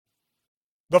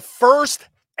the first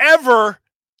ever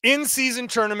in-season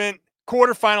tournament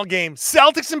quarterfinal game,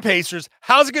 Celtics and Pacers.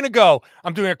 How's it going to go?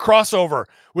 I'm doing a crossover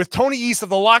with Tony East of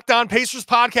the Locked On Pacers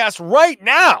podcast right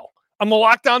now on the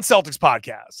Locked On Celtics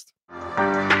podcast.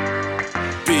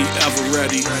 Be ever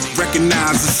ready.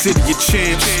 Recognize the city of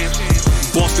champs.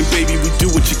 Boston, baby, we do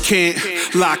what you can't.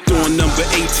 Locked on number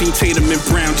 18, Tatum and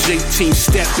Brown, J-team,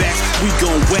 step back. We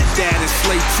gon' wet that and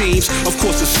slay teams. Of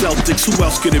course, the Celtics, who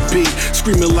else could it be?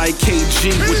 Screaming like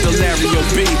KG with the Larry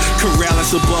O.B.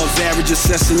 Corrales above average,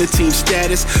 assessing the team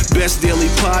status. Best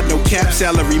daily pod, no cap,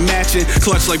 salary matching.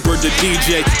 Clutch like Bird the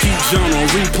DJ, keep John on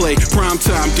replay. Prime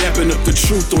time, dapping up the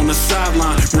truth on the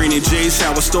sideline. Raining J's,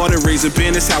 how it started, raising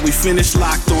banners, how we finished.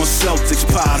 Locked on Celtics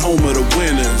pod, home of the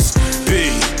winners. B.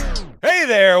 Hey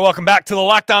there, welcome back to the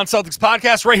Locked On Celtics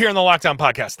podcast right here on the Locked On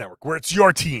Podcast Network, where it's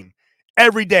your team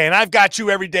every day. And I've got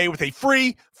you every day with a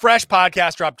free, fresh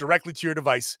podcast dropped directly to your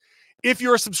device if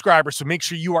you're a subscriber. So make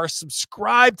sure you are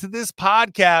subscribed to this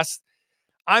podcast.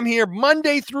 I'm here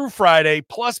Monday through Friday,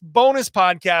 plus bonus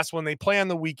podcasts when they play on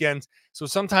the weekends. So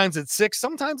sometimes it's 6,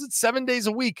 sometimes it's 7 days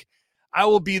a week. I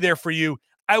will be there for you.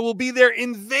 I will be there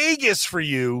in Vegas for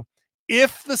you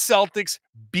if the Celtics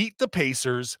beat the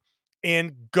Pacers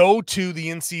and go to the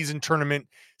in-season tournament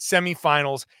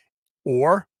semifinals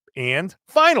and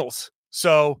finals.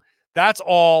 So that's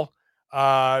all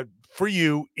for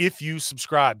you if you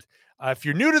subscribed. If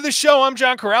you're new to the show, I'm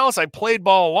John Corrales. I played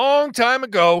ball a long time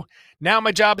ago. Now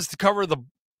my job is to cover the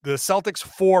Celtics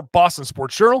for Boston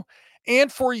Sports Journal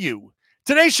and for you.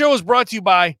 Today's show is brought to you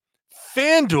by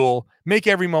FanDuel. Make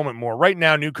every moment more. Right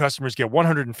now, new customers get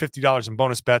 $150 in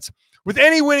bonus bets with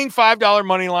any winning $5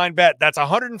 moneyline bet. That's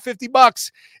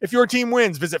 $150 if your team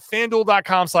wins. Visit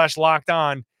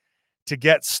FanDuel.com/lockedon to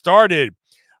get started.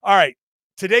 All right,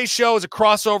 today's show is a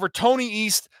crossover. Tony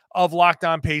East of Locked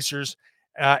On Pacers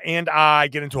and I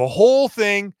get into a whole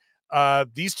thing.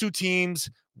 These two teams,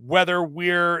 whether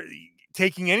we're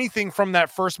taking anything from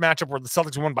that first matchup where the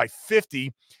Celtics won by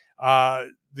 50,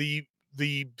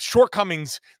 the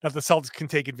shortcomings that the Celtics can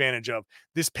take advantage of.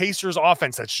 This Pacers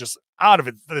offense that's just out of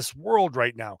this world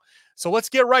right now. So let's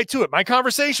get right to it. My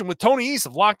conversation with Tony East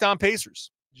of Locked On Pacers.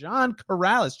 John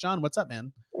Corrales. John, what's up,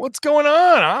 man? What's going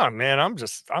on? Oh, man, I'm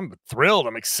thrilled.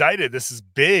 I'm excited. This is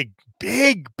big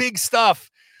stuff.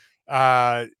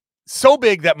 So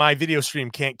big that my video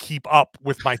stream can't keep up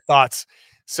with my thoughts.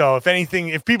 So if anything,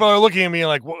 if people are looking at me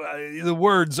like, well, the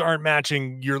words aren't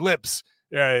matching your lips,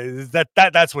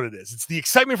 that's what it is. It's the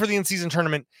excitement for the in-season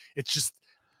tournament. It's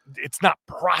not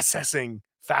processing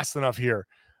fast enough here.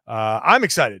 I'm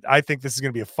excited. I think this is going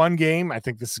to be a fun game. I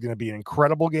think this is going to be an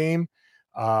incredible game.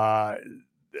 I'm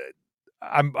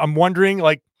wondering,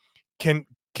 like, can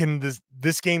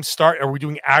this game start? Are we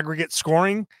doing aggregate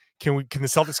scoring? Can the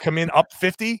Celtics come in up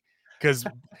 50? Because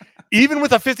even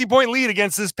with a 50-point lead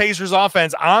against this Pacers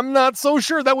offense, I'm not so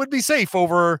sure that would be safe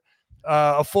over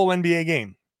a full NBA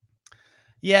game.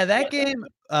 Yeah, that game.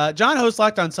 John hosts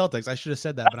Locked On Celtics. I should have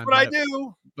said that, That's what I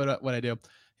do. But what I do.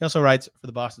 He also writes for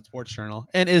the Boston Sports Journal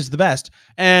and is the best.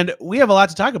 And we have a lot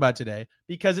to talk about today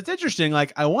because it's interesting.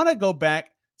 Like, I want to go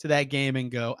back to that game and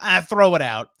go, throw it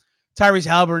out. Tyrese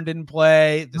Haliburton didn't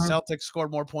play. The Celtics scored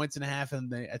more points in a half,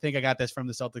 and I think I got this from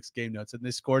the Celtics game notes, and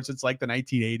they scored since like the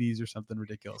 1980s or something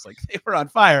ridiculous. Like, they were on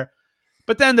fire.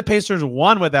 But then the Pacers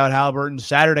won without Haliburton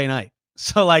Saturday night.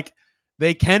 So, like,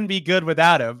 they can be good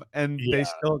without him, and they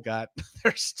still got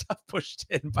their stuff pushed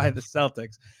in by the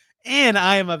Celtics. And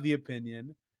I am of the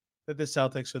opinion that the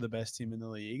Celtics are the best team in the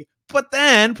league. But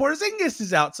then Porzingis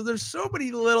is out. So there's so many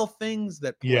little things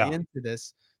that play into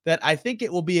this that I think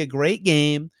it will be a great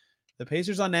game. The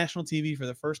Pacers on national TV for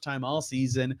the first time all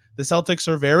season. The Celtics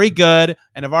are very good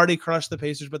and have already crushed the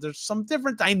Pacers, but there's some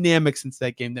different dynamics into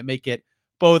that game that make it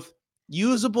both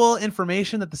usable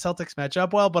information that the Celtics match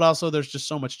up well, but also there's just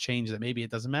so much change that maybe it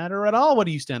doesn't matter at all. What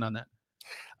do you stand on that?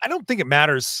 I don't think it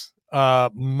matters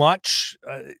much.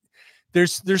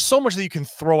 There's so much that you can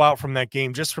throw out from that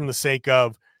game just from the sake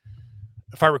of,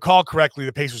 if I recall correctly,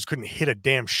 the Pacers couldn't hit a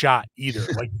damn shot either.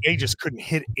 Like, they just couldn't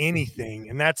hit anything.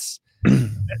 And that's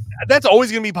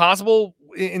always going to be possible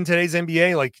in today's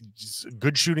NBA. Like, just a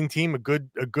good shooting team, a good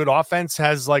offense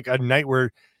has like a night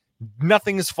where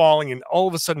nothing is falling, and all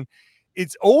of a sudden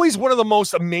it's always one of the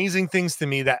most amazing things to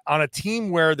me that on a team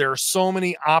where there are so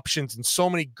many options and so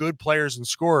many good players and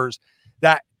scorers,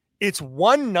 that it's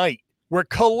one night where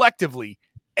collectively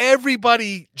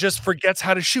everybody just forgets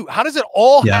how to shoot. How does it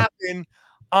all happen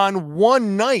on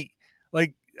one night?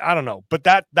 Like, I don't know, but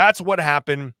that's what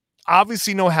happened.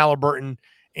 Obviously no Haliburton,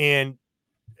 and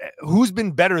who's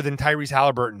been better than Tyrese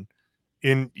Haliburton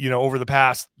in, over the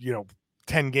past,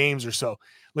 10 games or so.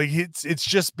 Like, it's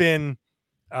just been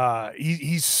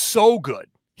He's so good.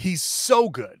 He's so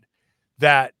good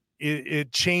that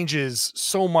it changes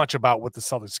so much about what the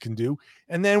Celtics can do.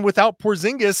 And then without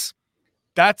Porzingis,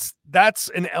 that's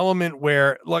an element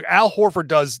where, look, Al Horford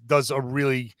does a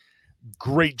really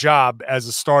great job as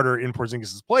a starter in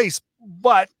Porzingis' place,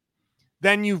 but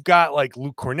then you've got like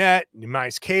Luke Cornett,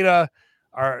 Nemanja Keita.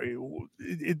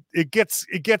 It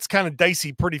gets kind of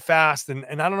dicey pretty fast, and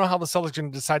I don't know how the Celtics are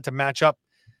going to decide to match up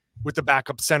with the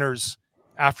backup centers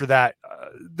after that.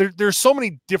 There's so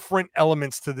many different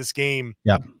elements to this game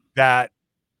that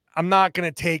I'm not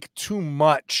going to take too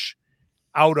much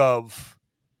out of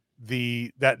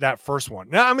that first one.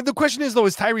 Now, I mean, the question is though,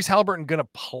 is Tyrese Haliburton going to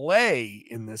play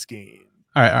in this game?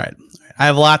 All right. I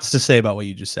have lots to say about what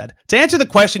you just said. To answer the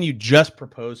question you just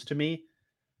proposed to me,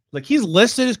 like, he's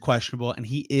listed as questionable and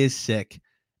he is sick,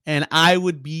 and I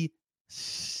would be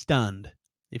stunned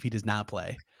if he does not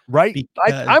play. Right?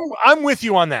 I'm with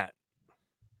you on that.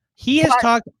 He has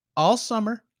talked all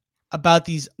summer about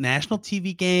these national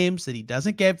TV games that he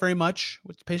doesn't get very much,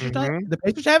 which the Pacers don't. The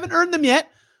Pacers haven't earned them yet.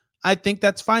 I think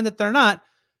that's fine that they're not,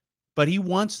 but he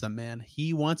wants them, man.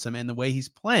 He wants them. And the way he's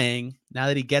playing, now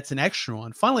that he gets an extra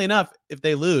one, funnily enough, if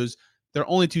they lose, their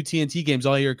only 2 TNT games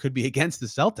all year could be against the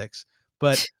Celtics,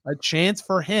 but a chance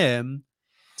for him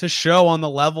to show on the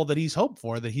level that he's hoped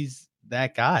for, that he's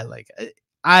that guy. Like,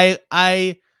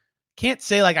 I can't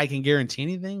say like I can guarantee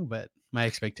anything, but my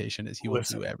expectation is he will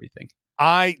do everything.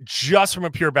 Just from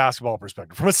a pure basketball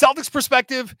perspective, from a Celtics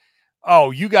perspective,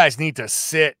 oh, you guys need to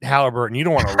sit Haliburton. You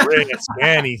don't want to risk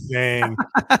anything.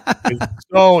 He's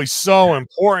so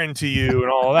important to you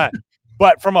and all of that.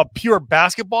 But from a pure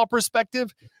basketball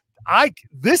perspective,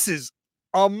 this is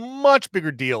a much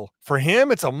bigger deal for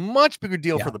him. It's a much bigger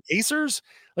deal for the Pacers.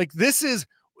 Like, this is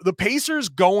the Pacers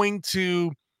going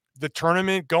to the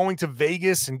tournament, going to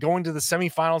Vegas and going to the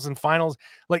semifinals and finals.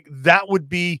 Like, that would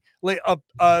be like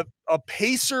a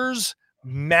Pacers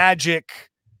Magic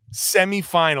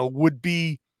semifinal would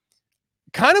be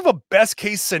kind of a best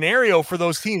case scenario for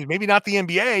those teams. Maybe not the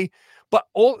NBA, but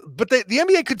the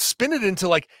NBA could spin it into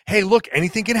like, hey, look,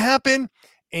 anything can happen.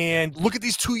 And look at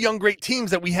these 2 young, great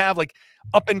teams that we have, like,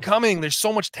 up and coming. There's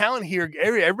so much talent here.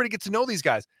 Everybody gets to know these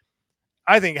guys.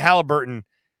 I think Haliburton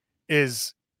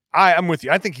I'm with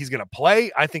you. I think he's going to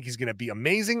play. I think he's going to be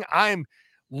amazing. I'm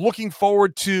looking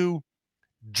forward to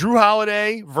Drew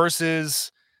Holiday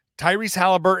versus Tyrese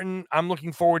Haliburton. I'm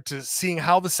looking forward to seeing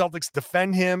how the Celtics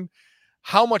defend him,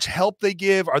 how much help they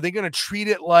give. Are they going to treat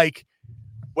it like,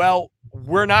 well,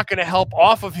 we're not going to help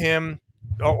off of him,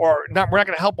 or not? We're not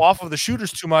going to help off of the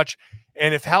shooters too much.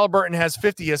 And if Haliburton has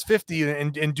 50, he has 50,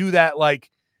 and do that like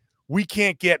we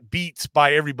can't get beat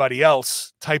by everybody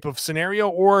else type of scenario?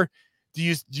 Or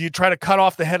do you try to cut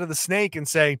off the head of the snake and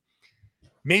say,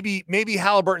 maybe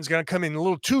Haliburton's going to come in a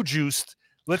little too juiced.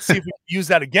 Let's see if we can use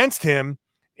that against him.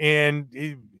 And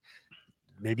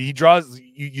maybe he draws,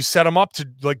 you set him up to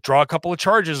like draw a couple of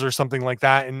charges or something like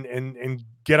that, and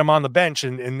get him on the bench.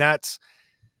 And that's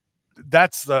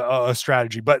the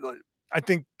strategy. But I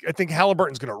think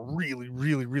Haliburton's going to really,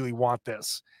 really, really want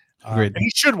this. And he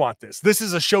should want this. This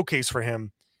is a showcase for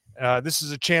him. This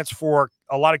is a chance for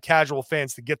a lot of casual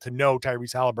fans to get to know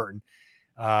Tyrese Haliburton,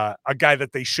 a guy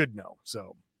that they should know.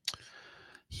 So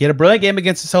he had a brilliant game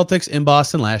against the Celtics in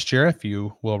Boston last year, if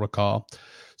you will recall.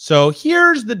 So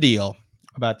here's the deal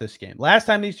about this game. Last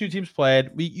time these 2 teams played,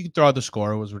 you could throw out the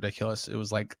score. It was ridiculous. It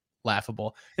was like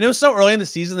laughable. And it was so early in the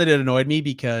season that it annoyed me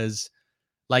because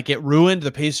like it ruined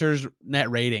the Pacers net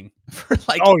rating for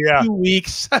like 2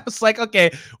 weeks. I was like,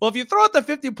 okay, well, if you throw out the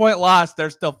 50-point loss,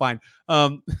 they're still fine.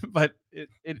 But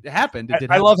it happened.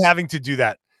 I love having to do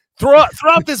that. Throw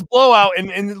out this blowout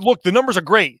and look, the numbers are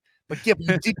great, but you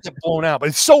did get blown out. But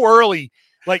it's so early.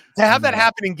 Like, to have that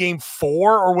happen in game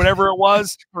 4 or whatever it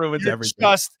was ruins everything.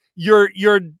 Just your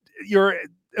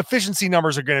efficiency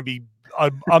numbers are going to be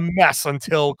a mess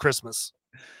until Christmas.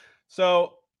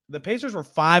 So the Pacers were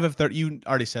 5 of 30. You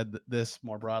already said this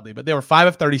more broadly, but they were 5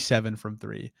 of 37 from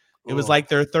 3. It was like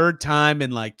their 3rd time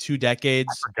in like 2 decades.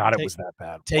 I forgot it was that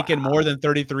bad. Taking more than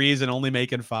 33s and only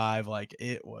making 5. Like,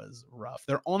 it was rough.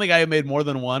 Their only guy who made more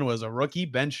than 1 was a rookie,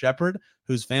 Ben Shepherd,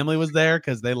 whose family was there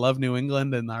because they love New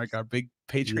England and like our big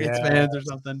Patriots fans or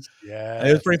something. Yeah,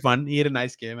 it was pretty fun. He had a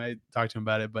nice game. I talked to him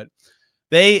about it, but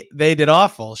they did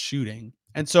awful shooting.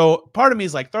 And so part of me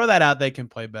is like, throw that out. They can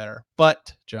play better.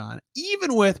 But John,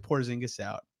 even with Porzingis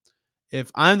out, if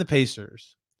I'm the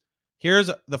Pacers, here's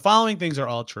the following things are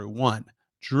all true. 1,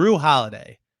 Drew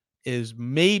Holiday is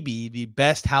maybe the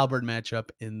best Haliburton matchup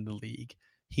in the league.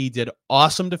 He did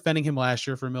awesome defending him last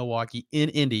year for Milwaukee in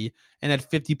Indy and had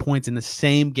 50 points in the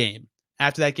same game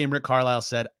After that game, Rick Carlisle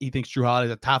said he thinks Drew Holiday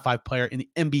is a top 5 player in the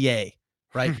NBA,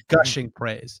 right? Gushing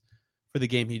praise for the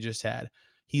game he just had.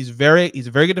 He's a very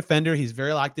good defender. He's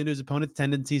very locked into his opponent's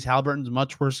tendencies. Halliburton's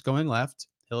much worse going left.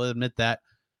 He'll admit that.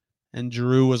 And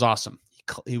Drew was awesome.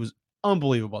 He was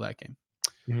unbelievable that game.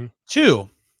 Mm-hmm. 2,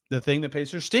 the thing the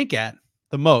Pacers stink at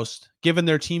the most, given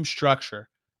their team structure,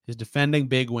 is defending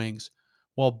big wings.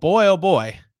 Well, boy, oh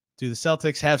boy, do the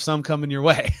Celtics have some coming your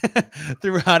way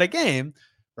throughout a game,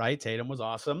 right? Tatum was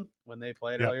awesome when they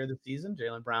played earlier this season.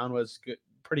 Jaylen Brown was good,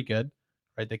 pretty good,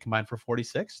 right? They combined for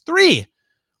 46. 3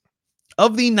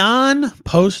 of the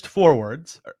non-post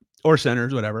forwards or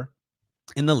centers, whatever,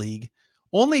 in the league,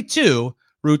 only 2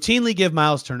 routinely give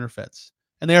Miles Turner fits.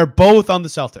 And they are both on the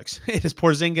Celtics. It is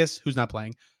Porzingis, who's not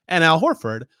playing, and Al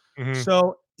Horford. Mm-hmm.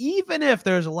 So even if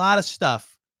there's a lot of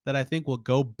stuff that I think will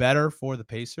go better for the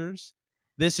Pacers,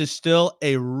 this is still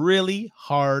a really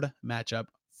hard matchup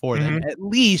for them, at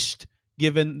least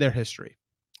given their history.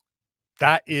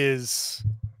 That is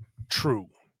true.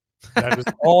 That is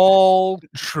all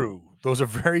true. Those are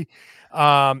very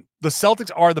the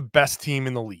Celtics are the best team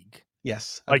in the league.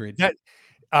 Yes, agreed. Like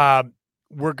that,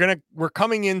 we're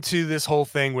coming into this whole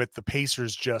thing with the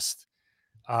Pacers just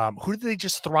who did they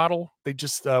just throttle? They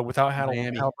just without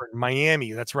Halliburton.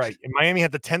 Miami, that's right. And Miami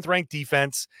had the 10th ranked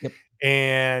defense,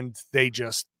 and they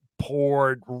just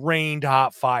rained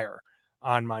hot fire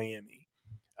on Miami.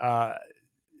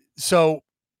 So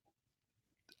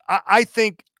I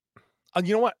think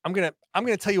you know what? I'm gonna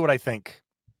tell you what I think.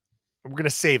 We're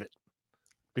gonna save it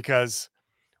because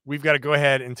we've got to go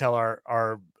ahead and tell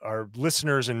our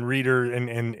listeners and readers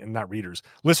and not readers,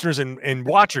 listeners and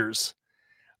watchers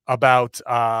about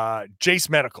Jace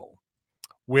Medical,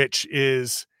 which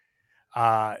is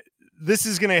this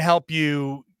is going to help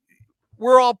you.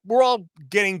 We're all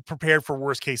getting prepared for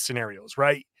worst case scenarios,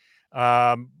 right?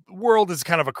 The world is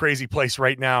kind of a crazy place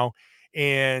right now,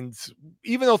 and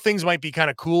even though things might be kind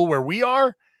of cool where we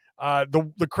are,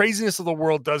 the craziness of the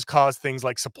world does cause things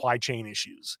like supply chain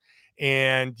issues,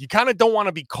 and you kind of don't want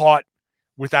to be caught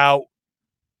without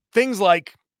things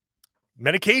like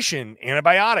medication,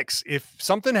 antibiotics. If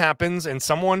something happens and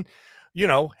someone,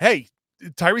 hey,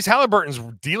 Tyrese Halliburton's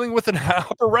dealing with an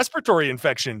upper respiratory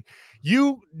infection,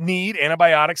 you need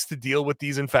antibiotics to deal with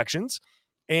these infections.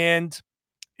 And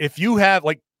if you have,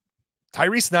 like,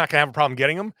 Tyrese not going to have a problem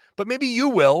getting them, but maybe you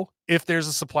will if there's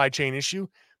a supply chain issue.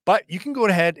 But you can go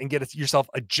ahead and get yourself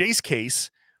a Jace case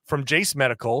from Jace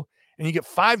Medical, and you get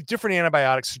 5 different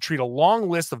antibiotics to treat a long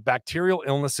list of bacterial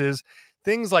illnesses,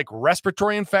 things like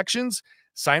respiratory infections,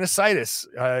 sinusitis,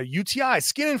 UTI,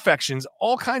 skin infections,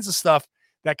 all kinds of stuff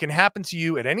that can happen to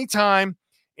you at any time.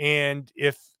 And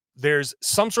if there's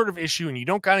some sort of issue and you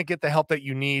don't kind of get the help that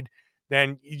you need,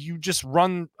 then you just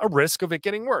run a risk of it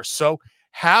getting worse. So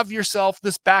have yourself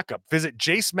this backup. Visit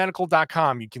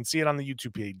jacemedical.com. You can see it on the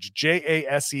YouTube page,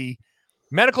 JASE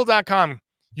medical.com.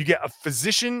 You get a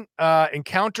physician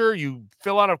encounter. You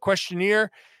fill out a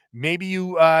questionnaire. Maybe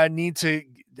you need to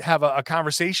have a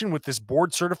conversation with this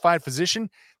board certified physician.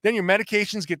 Then your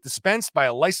medications get dispensed by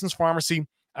a licensed pharmacy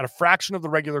at a fraction of the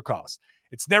regular cost.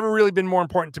 It's never really been more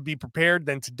important to be prepared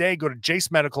than today. Go to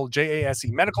Jace Medical, JASE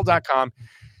medical.com.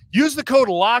 Use the code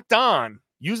locked on.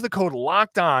 Use the code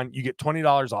locked on. You get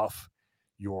 $20 off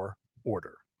your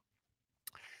order.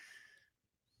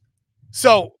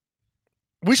 So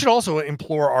we should also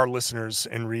implore our listeners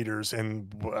and readers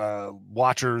and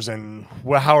watchers and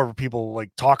however people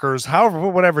like talkers,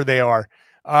 whatever they are,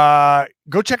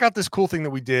 go check out this cool thing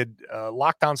that we did,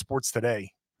 Locked On Sports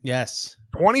Today. Yes.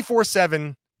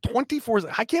 24/7, 24.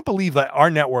 I can't believe that our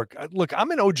network, look,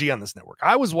 I'm an OG on this network.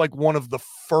 I was like one of the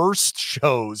first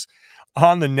shows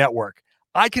on the network.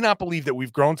 I cannot believe that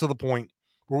we've grown to the point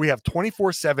where we have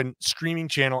 24/7 streaming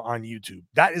channel on YouTube.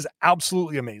 That is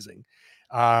absolutely amazing.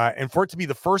 And for it to be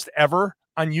the first ever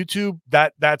on YouTube,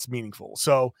 that's meaningful.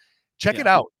 So check it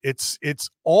out. It's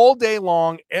all day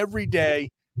long, every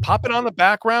day. Pop it on the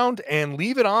background and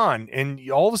leave it on,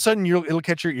 and all of a sudden it'll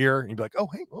catch your ear, and you'll be like, "Oh,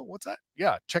 hey, what's that?"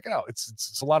 Yeah, check it out.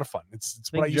 It's a lot of fun. It's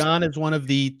what I used John is one of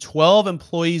the 12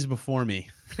 employees before me.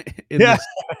 In this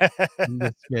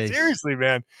space. Seriously,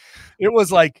 man, it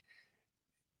was like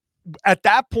at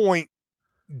that point,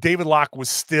 David Locke was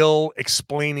still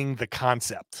explaining the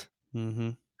concept.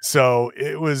 Mm-hmm. So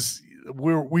it was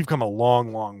we've come a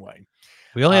long, long way.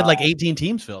 We only had like 18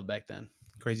 teams filled back then.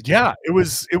 Crazy. Yeah, it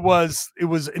was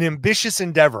an ambitious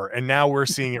endeavor, and now we're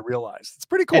seeing it realized. It's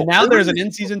pretty cool. And now there's an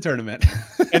in-season tournament.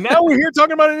 And now we're here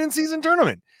talking about an in-season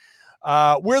tournament,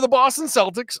 where the Boston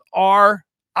Celtics are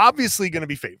obviously going to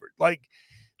be favored. Like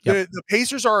the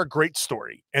Pacers are a great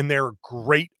story, and they're a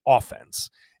great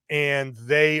offense. and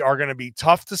they are going to be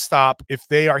tough to stop. If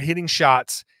they are hitting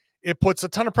shots, it puts a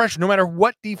ton of pressure, no matter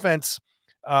what defense,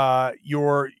 what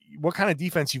kind of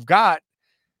defense you've got.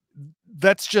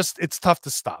 It's tough to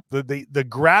stop. The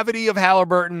gravity of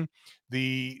Halliburton,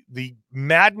 the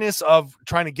madness of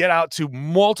trying to get out to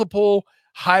multiple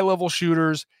high level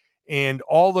shooters, and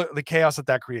all the chaos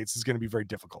that creates is going to be very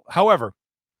difficult. However,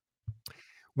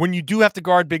 when you do have to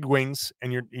guard big wings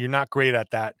and you're not great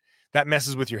at that, that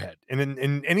messes with your head. And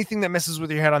anything that messes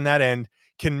with your head on that end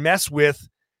can mess with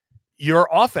your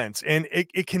offense. And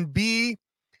it can be,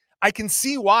 I can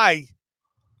see why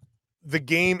the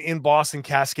game in Boston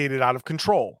cascaded out of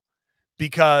control,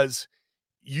 because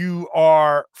you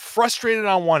are frustrated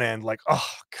on one end, like, oh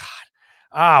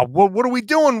God, what are we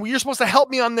doing? You're supposed to help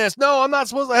me on this. No, I'm not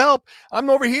supposed to help. I'm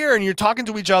over here. And you're talking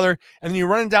to each other, and then you're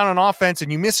running down on offense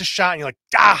and you miss a shot and you're like,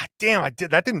 damn,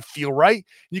 that didn't feel right. And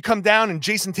you come down and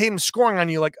Jason Tatum's scoring on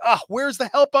you, like, where's the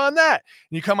help on that?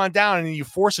 And you come on down and you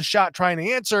force a shot trying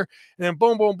to answer, and then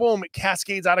boom, boom, boom, it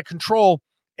cascades out of control.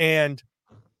 And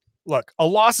look, a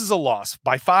loss is a loss,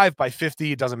 by 5, by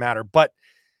 50, it doesn't matter. But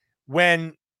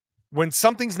when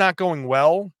something's not going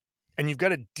well and you've got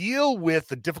to deal with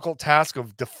the difficult task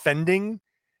of defending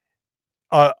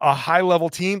a high level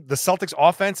team, the Celtics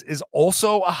offense is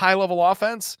also a high level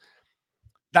offense.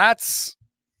 That's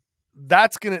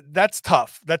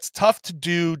tough. That's tough to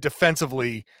do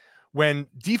defensively when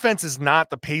defense is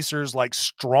not the Pacers' like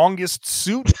strongest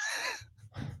suit.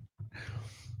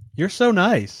 You're so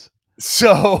nice.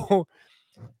 So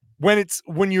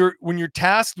when you're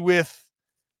tasked with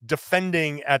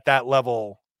defending at that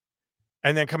level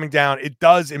and then coming down, it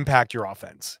does impact your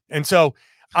offense. And so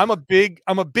I'm a big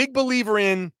believer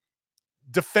in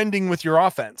defending with your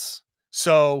offense.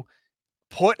 So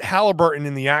put Halliburton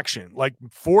in the action, like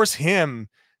force him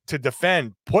to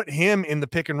defend, put him in the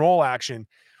pick and roll action,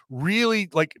 really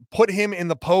like put him in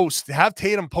the post, have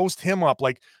Tatum post him up,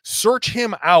 like search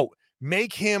him out,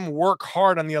 make him work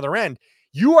hard on the other end.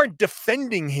 You are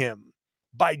defending him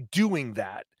by doing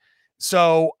that.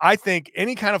 So I think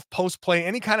any kind of post play,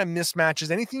 any kind of mismatches,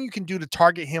 anything you can do to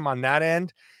target him on that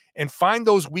end and find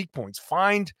those weak points,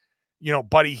 find,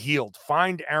 Buddy Hield,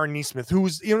 find Aaron Nesmith,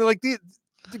 who's, like the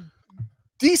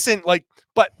decent, like,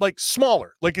 but like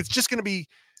smaller, like it's just going to be,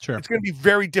 sure, it's going to be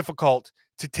very difficult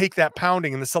to take that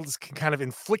pounding, and the Celtics can kind of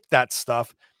inflict that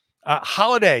stuff.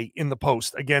 Holiday in the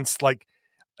post against, like,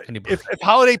 if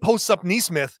Holiday posts up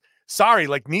Nesmith, sorry,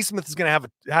 like Nesmith is going to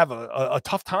have a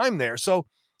tough time there. So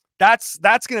that's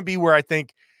going to be where I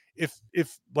think if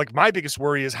like my biggest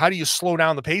worry is how do you slow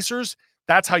down the Pacers?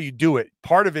 That's how you do it.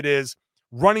 Part of it is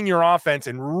running your offense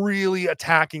and really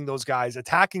attacking those guys,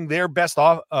 attacking their best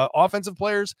offensive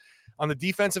players on the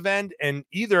defensive end. And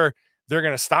either they're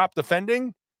going to stop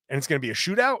defending and it's going to be a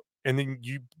shootout. And then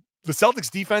the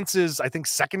Celtics defense is, I think,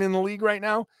 second in the league right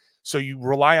now. So you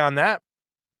rely on that,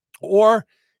 or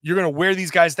you're going to wear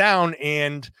these guys down.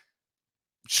 And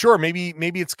sure, maybe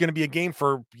it's going to be a game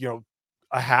for,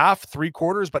 a half, 3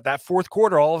 quarters, but that fourth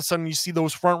quarter, all of a sudden you see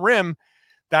those front rim,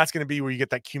 that's going to be where you get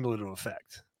that cumulative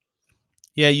effect.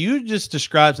 Yeah, you just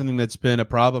described something that's been a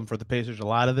problem for the Pacers a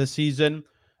lot of this season,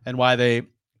 and why they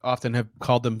often have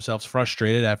called themselves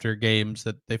frustrated after games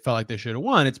that they felt like they should have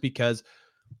won. It's because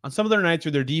on some of their nights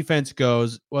where their defense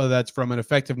goes, whether that's from an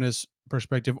effectiveness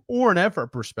perspective or an effort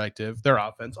perspective, their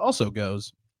offense also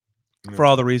goes for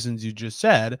all the reasons you just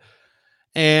said.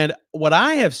 And what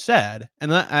I have said,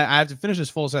 and I have to finish this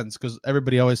full sentence because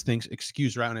everybody always thinks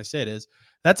excuse right when I say it, is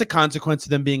that's a consequence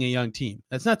of them being a young team.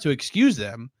 That's not to excuse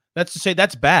them. That's to say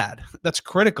that's bad. That's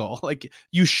critical. Like,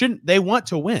 you shouldn't, they want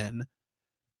to win,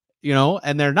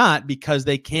 and they're not, because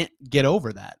they can't get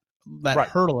over that right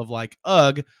hurdle of like,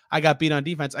 ugh, I got beat on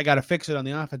defense, I got to fix it on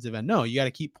the offensive end. No, you got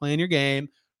to keep playing your game,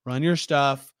 run your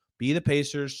stuff, be the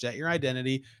Pacers, set your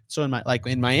identity. So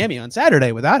in Miami on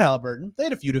Saturday without Halliburton, they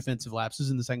had a few defensive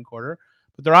lapses in the second quarter,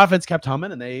 but their offense kept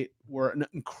humming, and they were an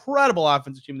incredible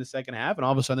offensive team in the second half. And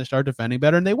all of a sudden they start defending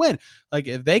better and they win. Like,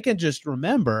 if they can just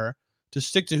remember to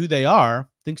stick to who they are,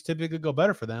 things typically go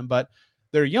better for them. But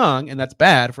they're young, and that's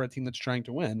bad for a team that's trying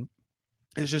to win.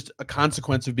 It's just a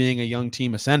consequence of being a young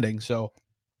team ascending. So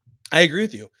I agree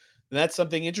with you. And that's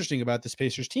something interesting about this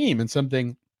Pacers team, and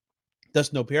something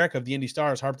Dustin Operica of the Indy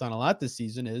Stars harped on a lot this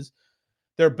season is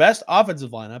their best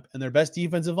offensive lineup and their best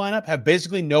defensive lineup have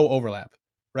basically no overlap,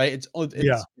 right?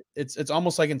 It's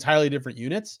almost like entirely different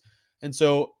units. And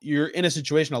so you're in a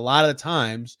situation a lot of the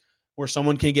times where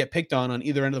someone can get picked on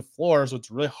either end of the floor. So it's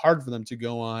really hard for them to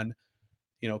go on,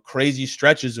 crazy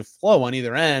stretches of flow on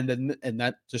either end. And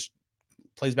that just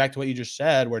plays back to what you just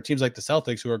said, where teams like the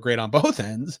Celtics, who are great on both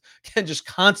ends, can just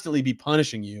constantly be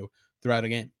punishing you throughout a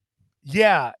game.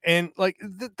 Yeah, and like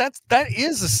that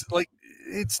is like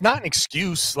it's not an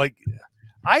excuse. Like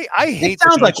I It hate the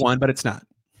sounds like notion. one, but it's not.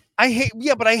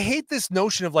 But I hate this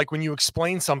notion of like when you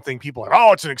explain something, people are like,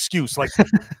 oh, it's an excuse. Like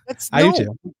that's I do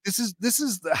no. too. This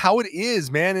is how it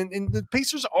is, man. And the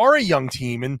Pacers are a young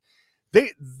team, and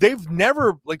they've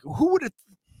never like who would have.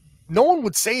 No one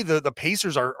would say the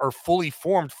Pacers are fully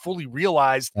formed, fully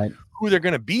realized Right. who they're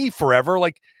going to be forever.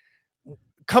 Like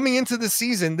coming into the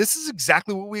season, this is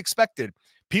exactly what we expected.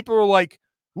 People are like,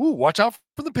 "Ooh, watch out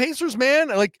for the Pacers, man!"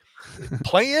 Like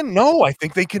play in. No, I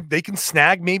think they can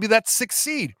snag maybe that 6th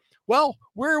seed. Well,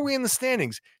 where are we in the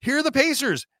standings? Here are the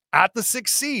Pacers at the 6th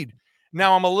seed.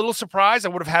 Now I'm a little surprised. I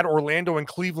would have had Orlando and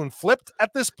Cleveland flipped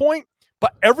at this point,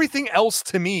 but everything else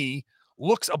to me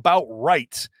looks about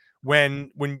right. When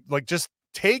like just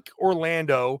take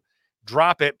Orlando,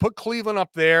 drop it, put Cleveland up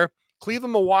there,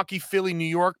 Cleveland, Milwaukee, Philly, New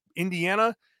York,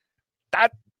 Indiana.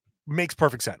 That makes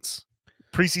perfect sense.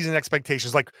 Preseason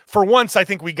expectations. Like for once, I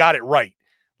think we got it right.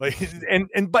 Like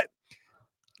but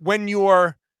when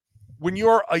you're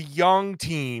a young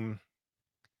team,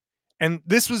 and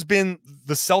this has been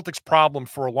the Celtics' problem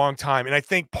for a long time, and I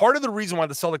think part of the reason why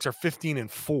the Celtics are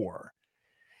 15-4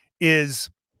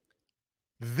 is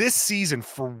this season,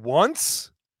 for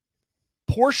once,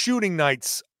 poor shooting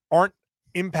nights aren't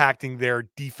impacting their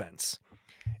defense.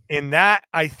 And that,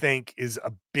 I think, is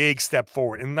a big step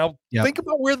forward. And now think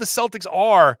about where the Celtics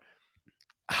are.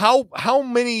 How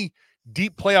many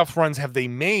deep playoff runs have they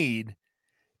made?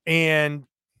 And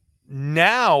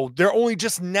now they're only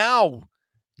just now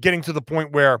getting to the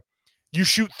point where you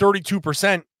shoot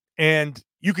 32% and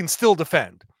you can still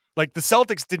defend. Like the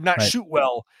Celtics did not shoot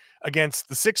well against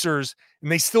the Sixers,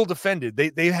 and they still defended.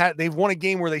 They've won a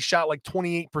game where they shot like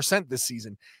 28% this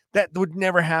season. That would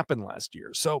never happen last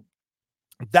year. So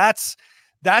that's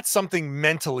something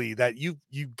mentally that you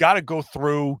got to go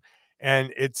through,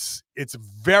 and it's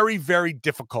very, very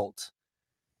difficult,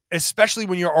 especially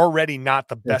when you're already not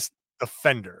the best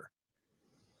defender,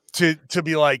 to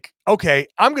be like, okay,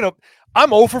 I'm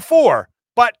 0 for 4,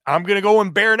 but I'm gonna go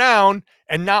and bear down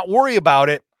and not worry about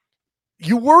it.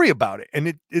 You worry about it,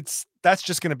 and that's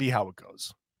just gonna be how it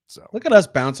goes. So look at us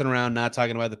bouncing around, not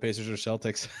talking about the Pacers or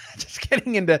Celtics, just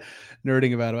getting into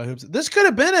nerding about hoops. This could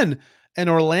have been an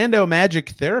Orlando Magic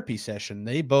therapy session.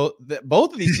 Both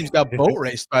of these teams got boat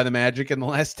raced by the Magic in the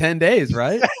last 10 days,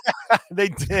 right? They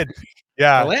did.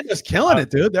 Yeah. Orlando's killing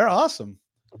it, dude. They're awesome.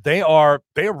 They are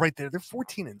right there. They're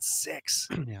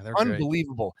 14-6. Yeah, they're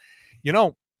unbelievable. Great. You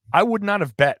know, I would not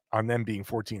have bet on them being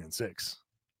 14-6.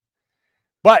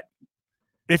 But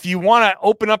if you want to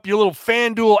open up your little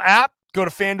FanDuel app, go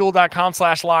to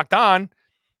fanduel.com/lockedon.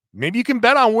 Maybe you can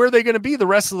bet on where they're going to be the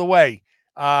rest of the way.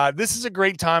 This is a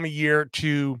great time of year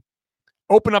to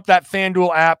open up that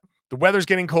FanDuel app. The weather's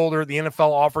getting colder. The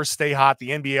NFL offers stay hot. The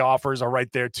NBA offers are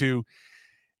right there too.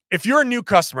 If you're a new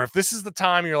customer, if this is the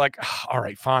time you're like, oh, all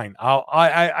right, fine.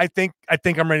 I think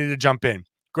I'm ready to jump in.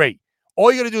 Great. All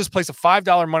you got to do is place a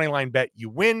 $5 money line bet. You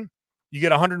win. You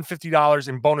get $150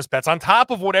 in bonus bets on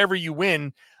top of whatever you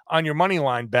win on your money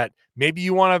line bet. Maybe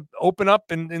you want to open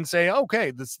up and say,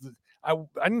 okay, I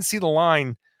didn't see the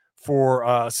line for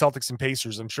Celtics and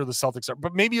Pacers. I'm sure the Celtics are,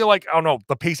 but maybe you're like, oh no,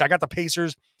 I got the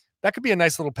Pacers. That could be a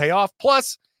nice little payoff.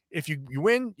 Plus, if you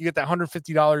win, you get that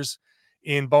 $150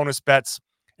 in bonus bets.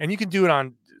 And you can do it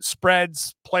on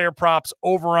spreads, player props,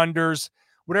 over-unders,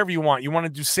 whatever you want. You want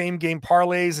to do same-game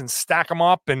parlays and stack them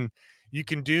up, and you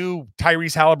can do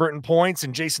Tyrese Halliburton points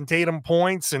and Jason Tatum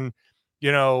points and,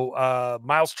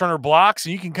 Miles Turner blocks,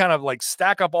 and you can kind of like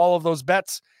stack up all of those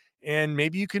bets, and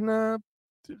maybe you can,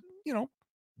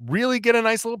 really get a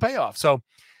nice little payoff. So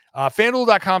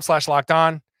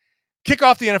FanDuel.com/lockedon. Kick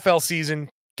off the NFL season.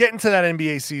 Get into that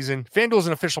NBA season. FanDuel is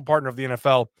an official partner of the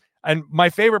NFL. And my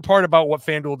favorite part about what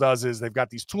FanDuel does is they've got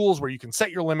these tools where you can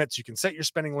set your limits, you can set your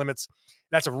spending limits.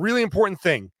 That's a really important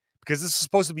thing because this is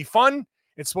supposed to be fun.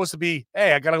 It's supposed to be,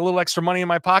 hey, I got a little extra money in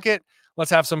my pocket.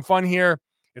 Let's have some fun here.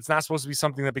 It's not supposed to be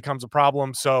something that becomes a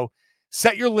problem. So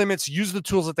set your limits, use the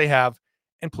tools that they have,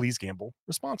 and please gamble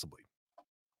responsibly.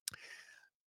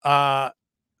 The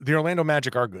Orlando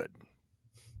Magic are good.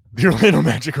 The Orlando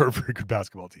Magic are a very good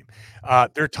basketball team.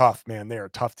 They're tough, man. They're a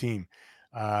tough team.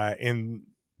 And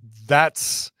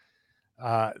that's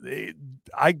I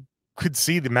could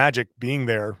see the Magic being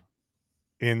there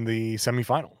in the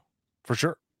semifinal for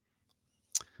sure.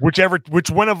 Whichever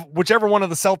one of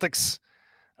the Celtics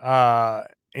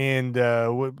and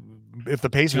if the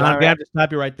Pacers, I have to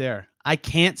stop you right there. I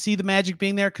can't see the Magic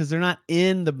being there because they're not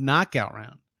in the knockout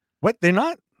round. What? They're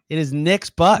not? It is Knicks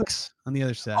Bucks on the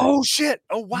other side. Oh shit!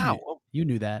 Oh wow! You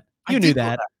knew that. You knew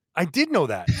that. I did know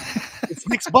that. It's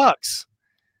Knicks Bucks.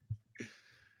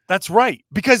 That's right.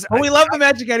 Because But we love the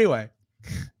Magic anyway.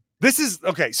 this is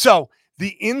okay. So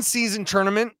the in-season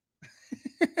tournament,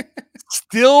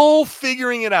 still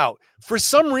figuring it out. For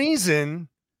some reason,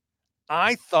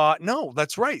 I thought, no,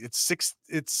 that's right.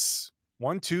 It's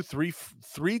 1, 2, 3,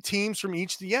 3 teams from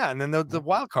each. Yeah. And then the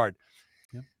wild card.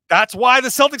 Yep. That's why the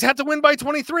Celtics had to win by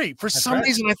 23. For That's some right.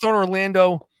 reason, I thought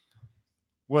Orlando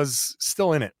was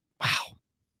still in it. Wow.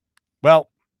 Well,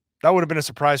 that would have been a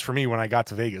surprise for me when I got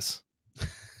to Vegas.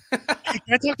 Hey,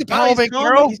 can I talk to Paolo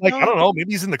Banchero? Like, I don't know.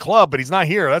 Maybe he's in the club, but he's not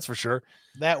here. That's for sure.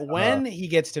 That when he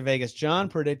gets to Vegas, John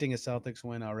predicting a Celtics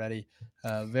win already.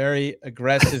 Very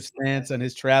aggressive stance on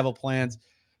his travel plans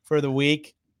for the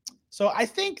week. So I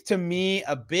think, to me,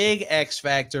 a big X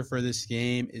factor for this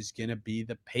game is going to be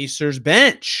the Pacers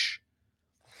bench.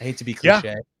 I hate to be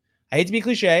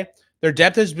cliche. Their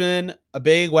depth has been a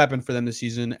big weapon for them this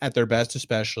season, at their best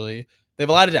especially. They have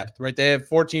a lot of depth, right? They have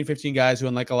 14, 15 guys who,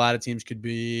 unlike a lot of teams, could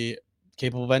be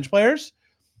capable bench players.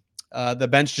 The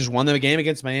bench just won them a game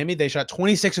against Miami. They shot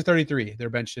 26 of 33. Their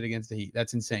bench did against the Heat.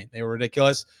 That's insane. They were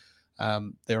ridiculous.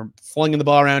 They were flinging the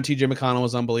ball around. TJ McConnell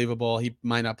was unbelievable. He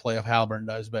might not play if Halliburton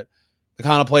does, but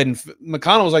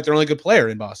McConnell was like their only good player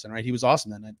in Boston, right? He was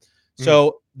awesome that night.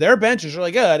 So their bench is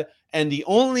really good. And the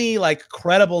only like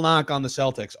credible knock on the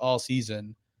Celtics all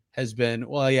season has been,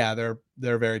 well, yeah, they're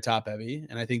very top heavy.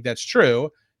 And I think that's true,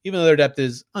 even though their depth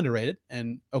is underrated.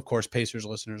 And of course, Pacers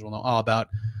listeners will know all about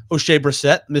O'Shea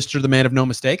Brissett, Mr. the man of no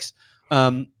mistakes,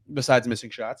 besides missing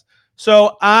shots.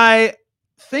 So I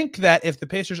think that if the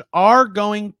Pacers are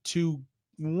going to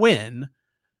win,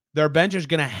 their bench is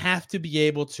going to have to be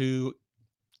able to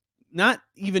not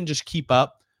even just keep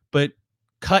up, but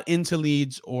cut into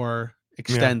leads or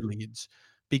extend leads,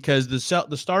 because the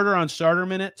starter on starter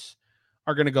minutes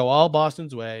are going to go all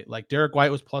Boston's way. Like Derek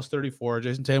White was plus 34,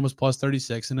 Jason Tatum was plus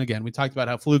 36. And again, we talked about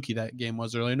how fluky that game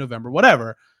was early in November,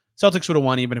 whatever. Celtics would have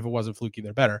won even if it wasn't fluky.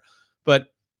 They're better. But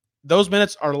those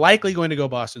minutes are likely going to go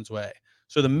Boston's way.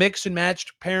 So the mix and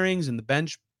matched pairings and the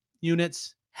bench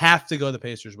units have to go the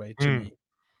Pacers' way to me.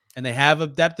 And they have a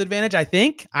depth advantage, I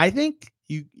think.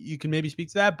 You can maybe speak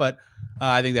to that, but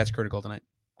I think that's critical tonight.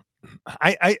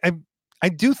 I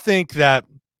do think that,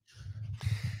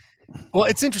 well,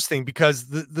 it's interesting because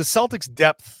the Celtics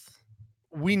depth,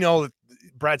 we know that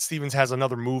Brad Stevens has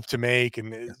another move to make,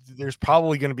 and there's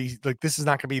probably going to be like, this is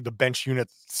not going to be the bench unit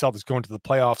Celtics going to the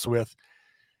playoffs with.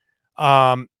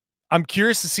 I'm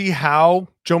curious to see how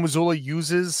Joe Mazzulla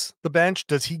uses the bench.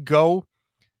 Does he go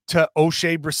to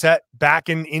O'Shea Brissett back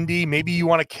in Indy? Maybe you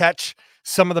want to catch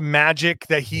some of the magic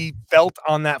that he felt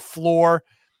on that floor,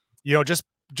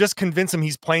 just convince him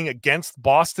he's playing against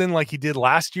Boston like he did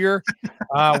last year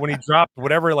when he dropped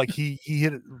whatever. Like he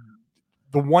hit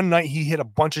the one night he hit a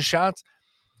bunch of shots.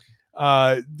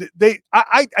 I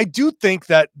do think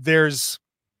that there's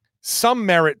some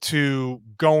merit to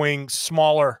going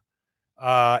smaller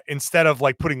instead of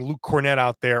like putting Luke Cornett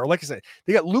out there. Or like I said,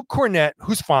 they got Luke Cornett,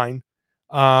 who's fine.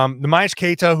 Nemajic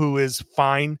Keita, who is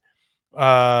fine,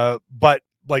 but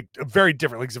like very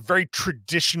different. Like he's a very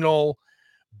traditional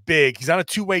big. He's on a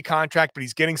 2-way contract, but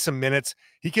he's getting some minutes.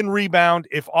 He can rebound.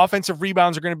 If offensive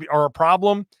rebounds are a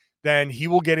problem, then he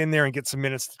will get in there and get some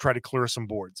minutes to try to clear some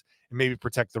boards and maybe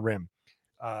protect the rim.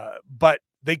 But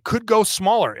they could go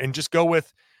smaller and just go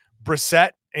with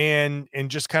Brissett and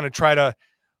just kind of try to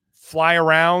fly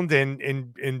around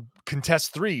and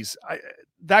contest threes.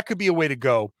 That could be a way to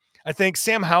go. I think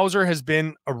Sam Hauser has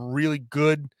been a really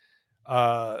good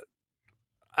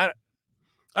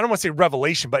I don't want to say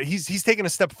revelation, but he's taken a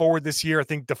step forward this year. I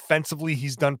think defensively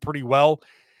he's done pretty well.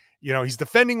 He's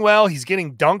defending well. He's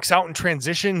getting dunks out in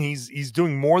transition. He's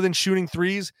doing more than shooting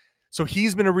threes. So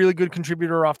he's been a really good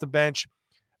contributor off the bench.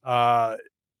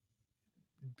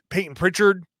 Peyton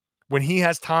Pritchard, when he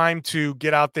has time to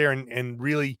get out there and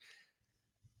really,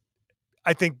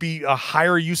 I think, be a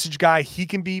higher usage guy, he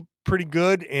can be pretty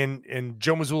good. And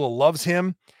Joe Mazzulla loves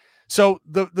him. So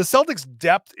the Celtics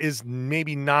depth is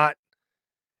maybe not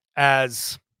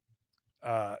as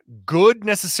good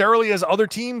necessarily as other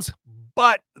teams,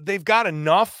 but they've got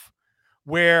enough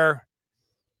where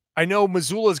I know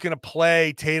Mazzulla is going to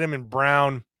play Tatum and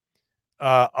Brown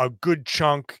a good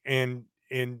chunk, and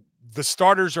the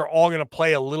starters are all going to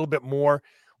play a little bit more.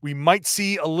 We might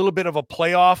see a little bit of a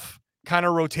playoff kind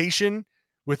of rotation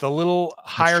with a little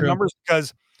higher numbers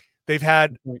because they've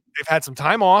had some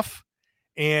time off,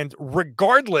 and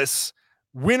regardless,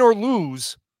 win or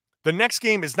lose, the next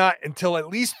game is not until at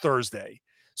least Thursday.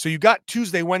 So you got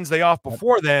Tuesday, Wednesday off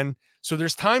before then. So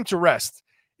there's time to rest.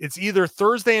 It's either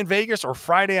Thursday in Vegas or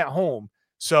Friday at home.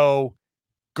 So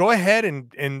go ahead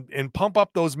and pump up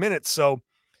those minutes. So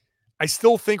I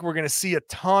still think we're going to see a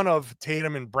ton of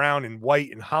Tatum and Brown and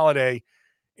White and Holiday,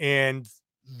 and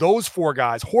those four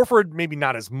guys. Horford maybe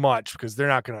not as much because they're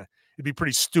not going to. It'd be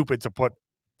pretty stupid to put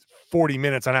 40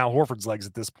 minutes on Al Horford's legs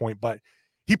at this point, but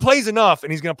he plays enough,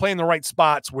 and he's going to play in the right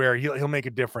spots where he'll make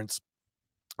a difference.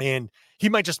 And he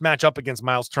might just match up against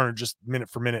Miles Turner just minute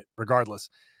for minute, regardless.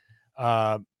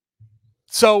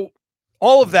 So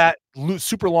all of that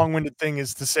super long-winded thing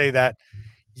is to say that,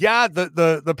 yeah,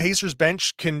 the Pacers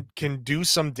bench can do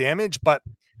some damage, but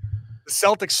the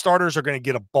Celtics starters are going to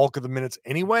get a bulk of the minutes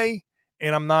anyway.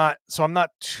 And I'm not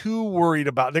too worried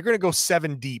about. They're going to go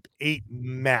 7 deep, 8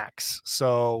 max.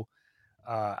 So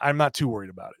I'm not too worried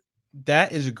about it.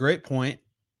 That is a great point.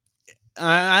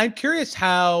 I'm curious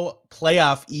how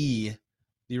playoff the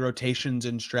rotations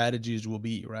and strategies will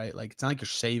be, right? Like, it's not like you're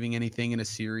saving anything in a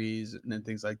series and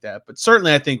things like that. But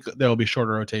certainly I think there will be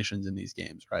shorter rotations in these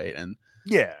games, right? And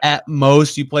yeah, at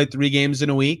most you play 3 games in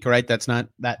a week, right? That's not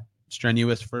that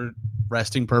strenuous for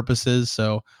resting purposes.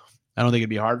 So I don't think it'd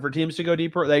be hard for teams to go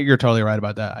deeper. You're totally right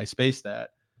about that. I spaced that.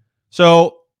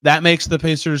 So that makes the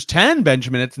Pacers 10 bench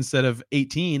minutes instead of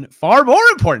 18 far more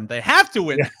important. They have to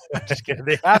win. Yeah. Just kidding.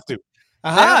 They have to.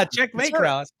 Aha, checkmate,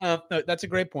 Corrales. No, that's a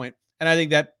great point. And I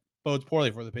think that bodes poorly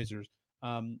for the Pacers.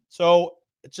 So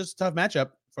it's just a tough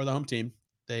matchup for the home team.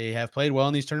 They have played well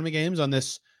in these tournament games on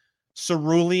this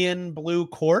cerulean blue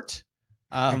court.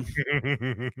 I'm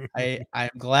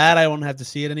glad I won't have to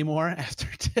see it anymore after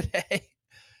today.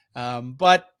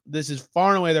 But this is far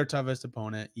and away their toughest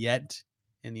opponent yet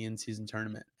in the in-season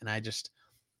tournament. And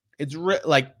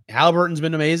like Halliburton's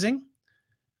been amazing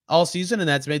all season, and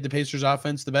that's made the Pacers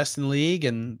offense the best in the league,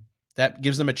 and that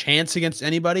gives them a chance against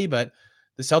anybody. But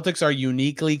the Celtics are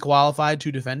uniquely qualified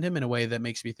to defend him in a way that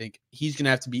makes me think he's going to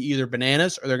have to be either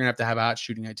bananas or they're going to have a hot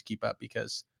shooting night to keep up,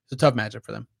 because it's a tough matchup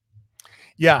for them.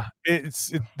 Yeah,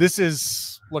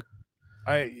 Boston's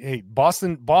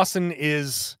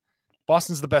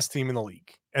the best team in the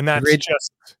league, and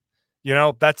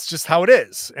that's just how it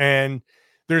is. And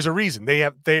there's a reason they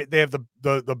have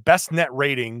the best net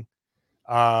rating,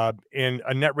 and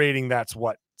a net rating that's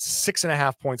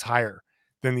 6.5 points higher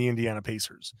than the Indiana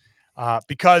Pacers,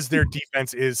 because their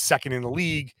defense is second in the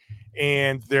league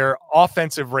and their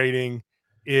offensive rating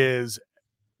is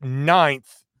 9th,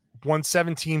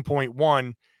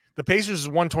 117.1. The Pacers is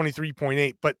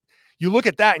 123.8. But you look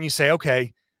at that and you say,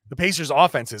 okay, the Pacers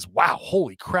offense is, wow,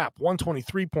 holy crap,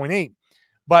 123.8.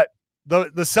 But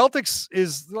the Celtics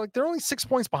is like, they're only 6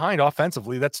 points behind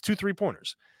offensively. That's 2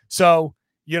 3-pointers. So,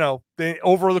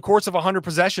 over the course of 100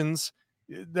 possessions,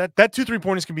 that 2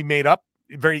 3-pointers can be made up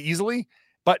very easily.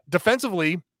 But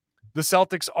defensively, the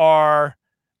Celtics are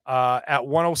at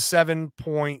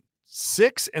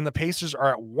 107.6 and the Pacers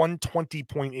are at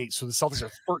 120.8. So the Celtics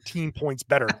are 13 points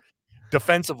better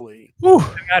defensively.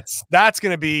 That's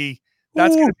going to be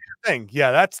the thing.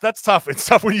 Yeah, that's tough. It's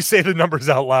tough when you say the numbers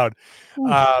out loud.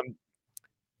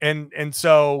 And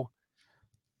so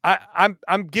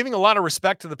I'm giving a lot of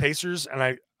respect to the Pacers, and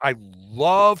I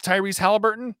love Tyrese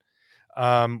Halliburton.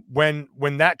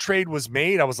 When that trade was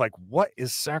made, I was like, what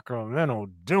is Sacramento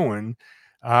doing?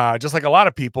 Just like a lot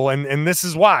of people. And this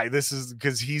is why. This is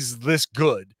because he's this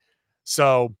good.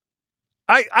 So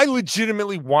I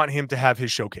legitimately want him to have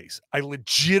his showcase. I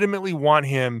legitimately want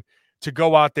him to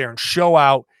go out there and show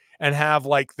out and have,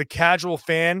 like, the casual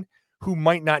fan who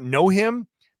might not know him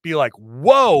be like,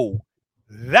 whoa,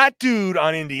 that dude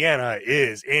on Indiana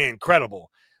is incredible.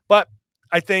 But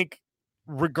I think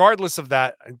regardless of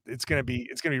that, it's going to be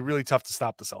really tough to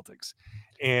stop the Celtics.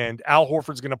 And Al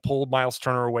Horford's going to pull Miles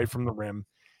Turner away from the rim.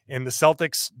 And the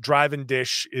Celtics drive and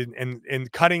dish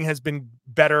and cutting has been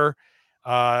better.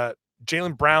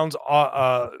 Jaylen Brown's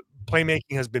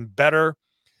playmaking has been better.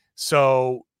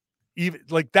 So even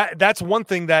like that's one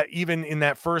thing that even in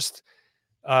that first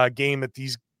game that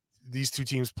these two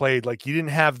teams played, like, you didn't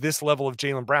have this level of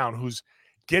Jaylen Brown, who's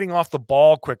getting off the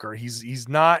ball quicker. He's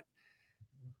not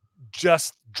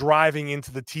just driving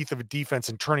into the teeth of a defense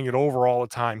and turning it over all the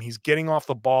time. He's getting off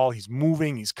the ball. He's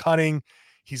moving. He's cutting.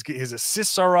 His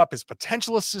assists are up. His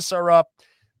potential assists are up.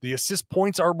 The assist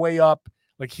points are way up.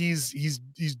 Like, he's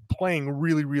playing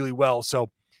really, really well.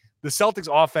 So the Celtics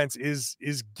offense is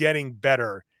getting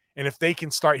better. And if they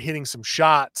can start hitting some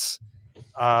shots,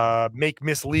 make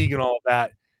miss league and all of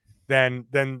that, then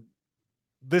the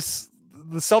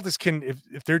Celtics can,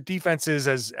 if their defense is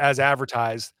as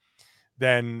advertised,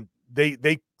 then they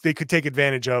could take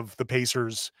advantage of the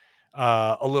Pacers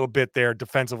a little bit there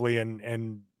defensively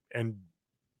and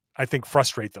I think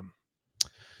frustrate them.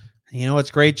 You know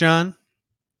what's great, John?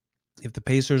 If the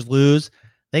Pacers lose,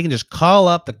 they can just call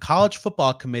up the college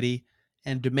football committee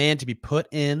and demand to be put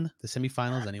in the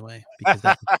semifinals anyway. Because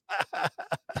that's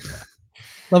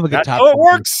love a good That's how topical it joke.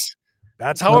 works.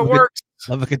 That's how it works.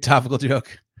 Love a good topical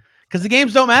joke. Because the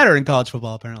games don't matter in college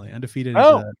football. Apparently, undefeated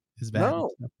is bad.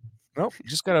 No. Nope.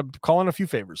 Just gotta call in a few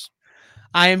favors.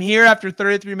 I am here after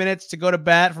 33 minutes to go to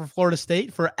bat for Florida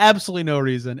State for absolutely no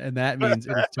reason, and that means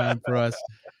it is time for us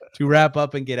to wrap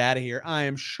up and get out of here. I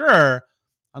am sure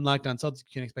on Locked On Celtics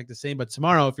you can expect the same, but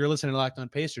tomorrow, if you're listening to Locked On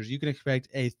Pacers, you can expect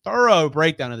a thorough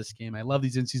breakdown of this game. I love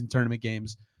these in-season tournament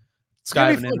games. It's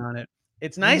diving in on it.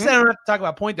 It's nice I don't have to talk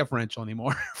about point differential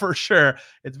anymore, for sure.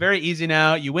 It's very easy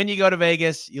now. You win, you go to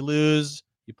Vegas. You lose,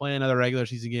 you play another regular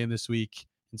season game this week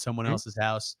in someone else's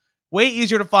house. Way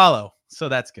easier to follow, so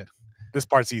that's good. This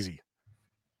part's easy.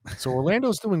 So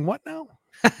Orlando's doing what now?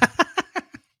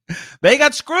 They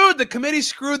got screwed. The committee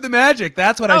screwed the Magic.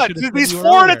 That's what I should have said. These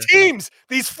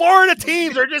Florida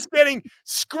teams are just getting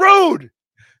screwed.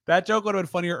 That joke would have been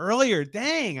funnier earlier.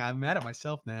 Dang, I'm mad at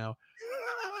myself now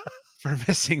for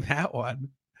missing that one.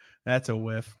 That's a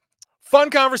whiff. Fun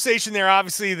conversation there.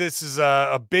 Obviously, this is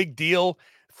a big deal.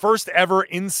 First ever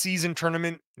in-season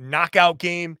tournament knockout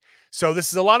game. So this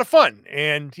is a lot of fun.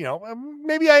 And,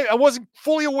 maybe I wasn't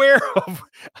fully aware of,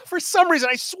 for some reason,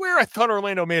 I swear I thought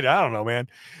Orlando made it. I don't know, man.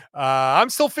 I'm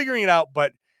still figuring it out,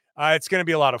 but it's going to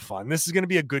be a lot of fun. This is going to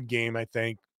be a good game, I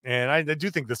think. And I do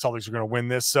think the Celtics are going to win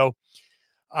this. So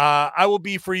I will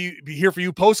be here for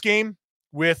you post-game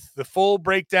with the full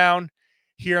breakdown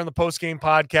here on the post-game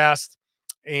podcast.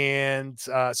 And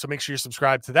so make sure you're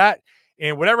subscribed to that.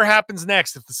 And whatever happens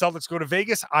next, if the Celtics go to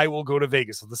Vegas, I will go to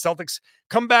Vegas. If the Celtics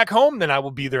come back home, then I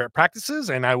will be there at practices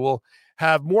and I will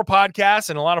have more podcasts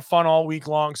and a lot of fun all week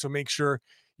long. So make sure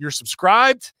you're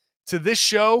subscribed to this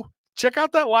show. Check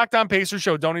out that Locked On Pacers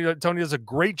show. Tony does a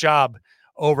great job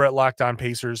over at Locked On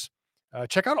Pacers.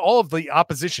 Check out all of the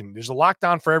opposition. There's a Locked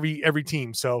On for every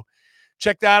team. So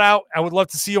check that out. I would love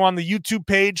to see you on the YouTube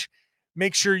page.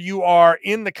 Make sure you are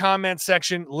in the comment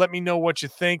section. Let me know what you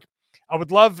think. I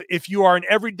would love if you are an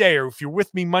everyday or if you're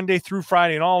with me Monday through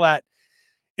Friday and all that.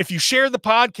 If you share the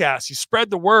podcast, you spread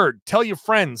the word, tell your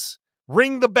friends,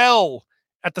 ring the bell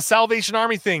at the Salvation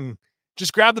Army thing.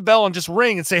 Just grab the bell and just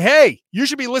ring and say, hey, you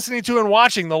should be listening to and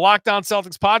watching the Locked On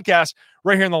Celtics podcast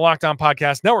right here in the Locked On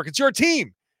Podcast Network. It's your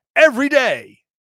team every day.